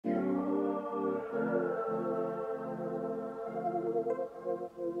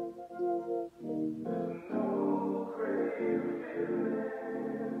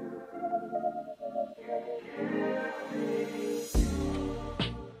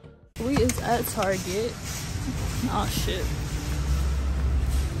at Target. Oh shit.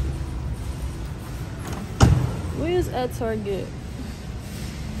 We is at Target.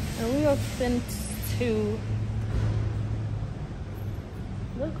 And we are fin to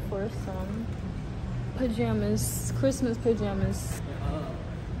look for some pajamas, Christmas pajamas.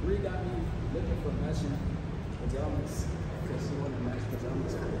 Bree got me looking for matching pajamas because she wanted to match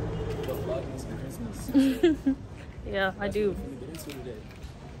pajamas for Vlogmas for Christmas. Yeah, I do.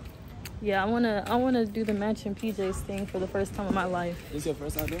 Yeah, I wanna do the matching PJs thing for the first time in my life. This your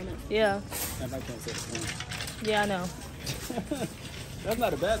first time doing it? Yeah. And I can't say the same. Yeah, I know. That's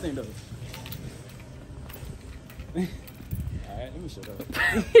not a bad thing though. Alright, let me shut up.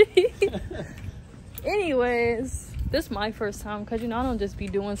 Anyways, this is my first time because, you know, I don't just be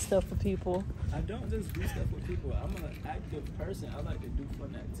doing stuff for people. I don't just do stuff with people. I'm an active person. I like to do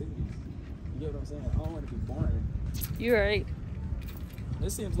fun activities. You get what I'm saying? I don't want to be boring. You're right.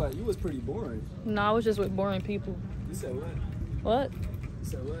 It seems like you was pretty boring. No, I was just with boring people. You said what? What? You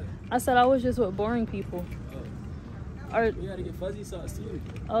said what? I said I was just with boring people. Oh. We gotta get fuzzy socks too.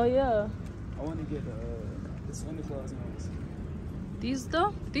 Oh, yeah. I want to get the Santa Claus ones. These,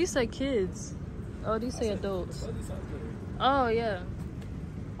 though? These say kids. Oh, these say adults. The fuzzy socks better. Oh, yeah.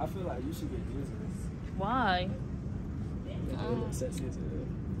 I feel like you should get these ones. Why? They look sexy as hell.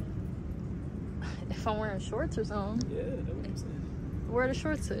 If I'm wearing shorts or something. Yeah, that's what I'm saying. Where are the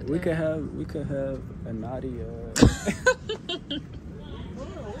shorts at? We could have a naughty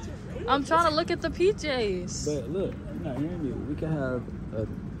I'm trying to look at the PJs. But look, you're not hearing me. We could have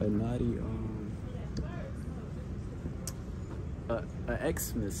a naughty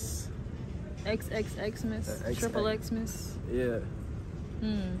Xmas. XXXmas. Triple Xmas. Yeah.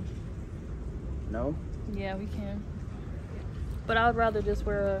 No? Yeah, we can. But I would rather just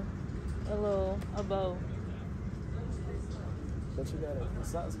wear a bow. But you got the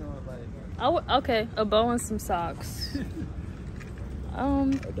socks going like. Okay, a bow and some socks.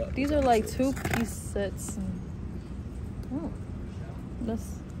 These are like 2-piece sets. Oh,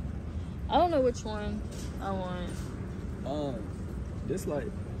 I don't know which one I want. This like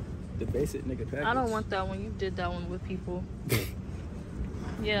the basic nigga package. I don't want that one. You did that one with people.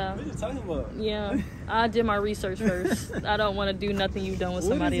 Yeah. What are you talking about? Yeah, I did my research first. I don't want to do nothing you've done with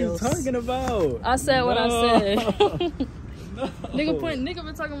somebody else. What are you talking about? I said what I said. No. Nigga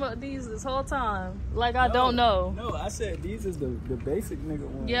been talking about these this whole time. Like I don't know. No, I said these is the basic nigga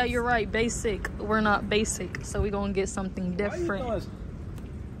ones. Yeah, you're right. Basic. We're not basic, so we gonna get something different.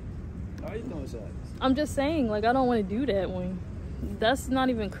 Why you throwing shots? I'm just saying, like I don't want to do that one. That's not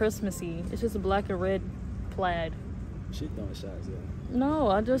even Christmassy. It's just a black and red plaid. She throwing shots, yeah. No,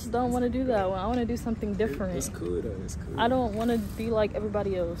 I just don't want to do that one. I want to do something different. It's cool though. It's cool. I don't want to be like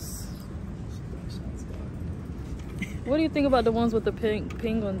everybody else. What do you think about the ones with the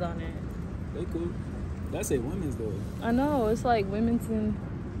penguins on it? They cool. That's a women's though. I know, it's like women's and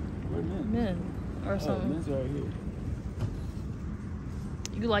men or something. Men's right here.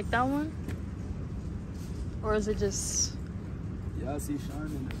 You like that one? Or is it just... Y'all see Sean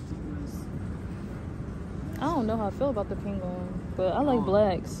in the penguins? I don't know how I feel about the penguin one, but I like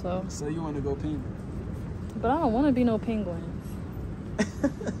black, so... So you want to go penguin? But I don't want to be no penguin.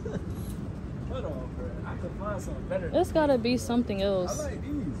 Hold on, bro. I could find something better. It's gotta be something else. I like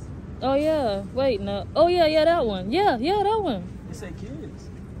these. Oh yeah, wait, no. Oh yeah, that one. Yeah, that one. They say kids.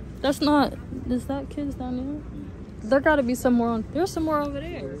 That's not... Is that kids down there? There gotta be some more on... There's some more over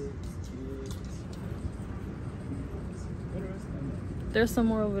there. There's some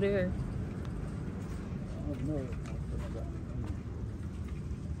more over there. I don't know.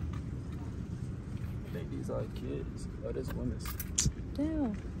 I think these are kids. Oh, this women's.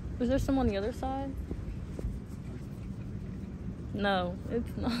 Damn. Is there some on the other side? No,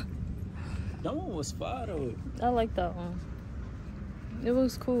 it's not. That one was fire though. I like that one. It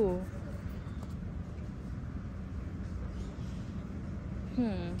looks cool.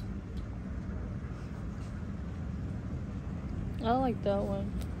 I like that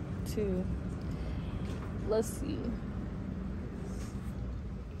one too. Let's see.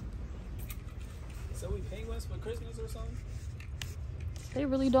 So we penguins for Christmas or something? They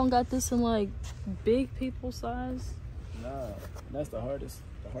really don't got this in like big people size. Nah, that's the hardest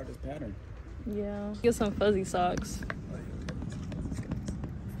pattern. Yeah. Get some fuzzy socks.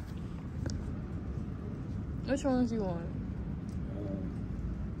 Which ones you want?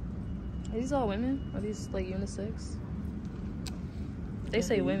 Are these all women? Are these like unisex? They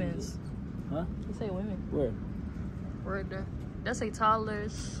say women's. Huh? They say women. Where? Right there. That say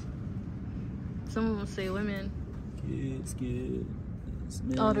toddlers. Some of them say women. Kids.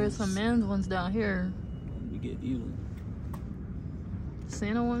 Oh, there's some men's ones down here. We get these ones.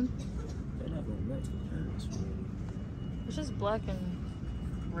 Santa one? They're not gonna match the pants. It's just black and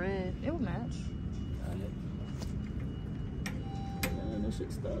red. It would match. Man, this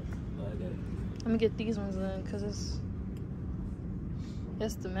shit stuck. Oh, I got it. Let me get these ones then, cause it's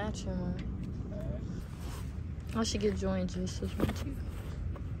the matching one. I should get joint just one too.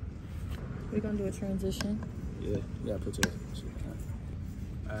 We're gonna do a transition. Yeah, you gotta put your shit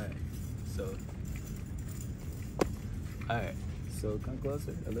on. Alright, so come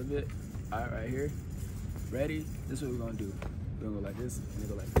closer a little bit. Alright, right here. Ready? This is what we're gonna do. We're gonna go like this and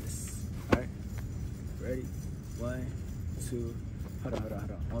go like this. Alright? Ready? 1, 2, hold on.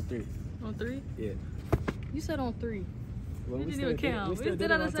 On 3. On 3? Yeah. You said on 3. Well, we didn't even count. We did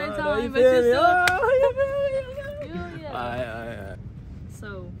it at the same No, time, you but feel you me? still. Yeah. Alright.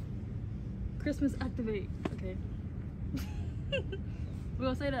 So, Christmas activate. Okay. We're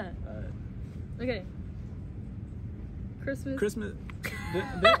gonna say that. Alright. Okay. Christmas.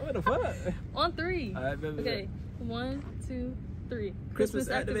 What the fuck? On 3. Alright, baby. Okay. 1, 2, 3. Christmas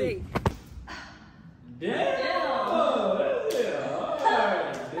activate. Yeah. Oh, that's it.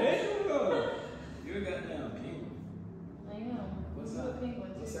 Alright. Damn. You're a goddamn penguin. I am. What's You're a up? penguin,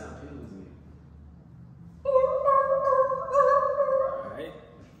 What too. sound penguins make? Alright.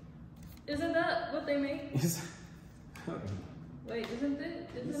 Isn't that what they make? Okay. Wait, isn't it?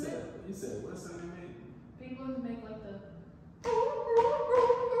 You said what sound they make? Penguins make like the.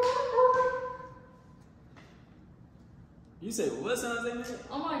 You said what sounds they make?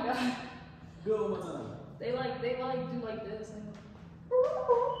 Oh my god. Do it one more time. They like do like this. And...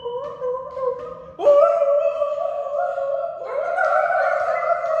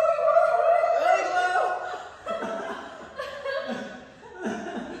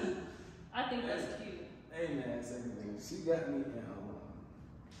 I think that's cute. Hey man, second thing. She got me in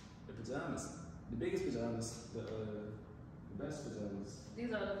the pajamas. The biggest pajamas, the best pajamas.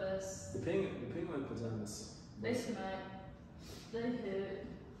 These are the best. The penguin pajamas. They smack. They hit.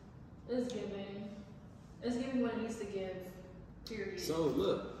 It's giving. It's giving what it needs to give. Period. So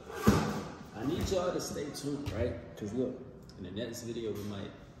look, I need y'all to stay tuned, right? Cause look, in the next video we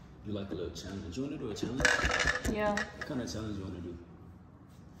might do like a little challenge. You wanna do a challenge? Yeah. What kind of challenge you wanna do?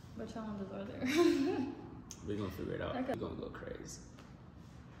 What challenges are there? We're gonna figure it out. Okay. We're gonna go crazy.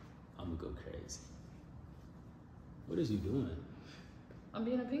 I'm gonna go crazy. What is you doing? I'm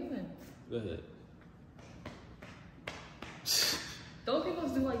being a penguin. Go ahead. Don't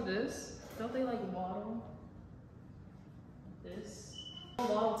penguins do like this? Don't they like waddle? Like this? I'm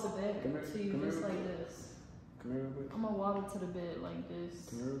gonna waddle to bed Come here, to you come just here. like this. Come here real quick. I'm gonna waddle to the bed like this.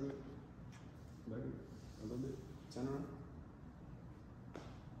 Come here real quick. Back here. A little bit. Turn around.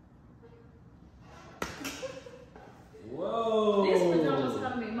 Whoa! These pajamas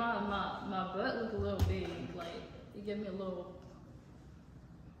kind of make my butt look a little big. Like, it give me a little.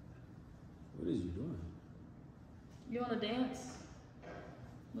 What is you doing? You wanna dance?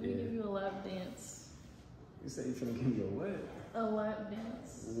 Let me Yeah. give you a lap dance. You said you finna give me a what? A lap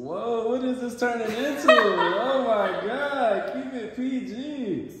dance. Whoa, what is this turning into? Oh my god, keep it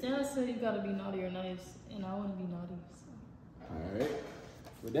PG. Santa said you gotta be naughty or nice, and I wanna be naughty. So. Alright.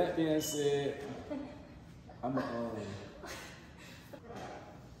 With that being said, I'm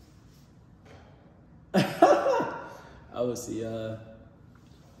I will see y'all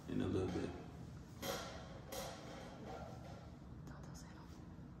in a little bit.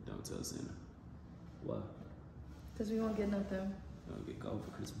 Don't tell Santa. Why? Cause we won't get nothing. I don't get cold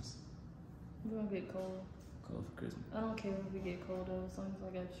for Christmas. We won't get cold. Cold for Christmas. I don't care if we get cold though, as long as I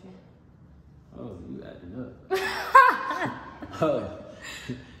got you. Oh, you acting up. Oh,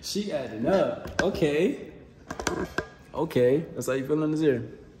 she acting up. Okay. Okay. That's how you feel in this ear.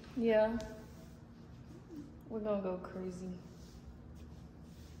 Yeah. We're gonna go crazy.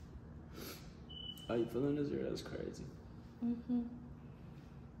 How you feeling this ear? That's crazy. Mm-hmm.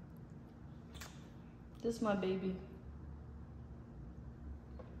 This is my baby.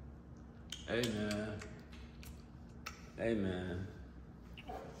 Hey, man. Hey, man.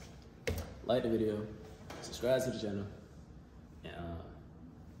 Like the video. Subscribe to the channel. And,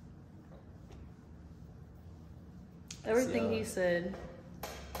 Everything he said.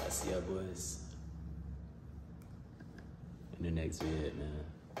 I see y'all boys in the next vid, man.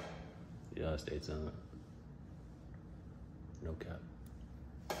 Y'all stay tuned. No cap.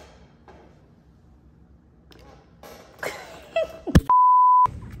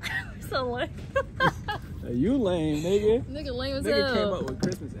 So lame. Hey, you lame, nigga. Nigga lame as Nigga hell. came up with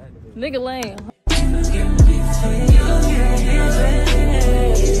Christmas activity. Nigga lame.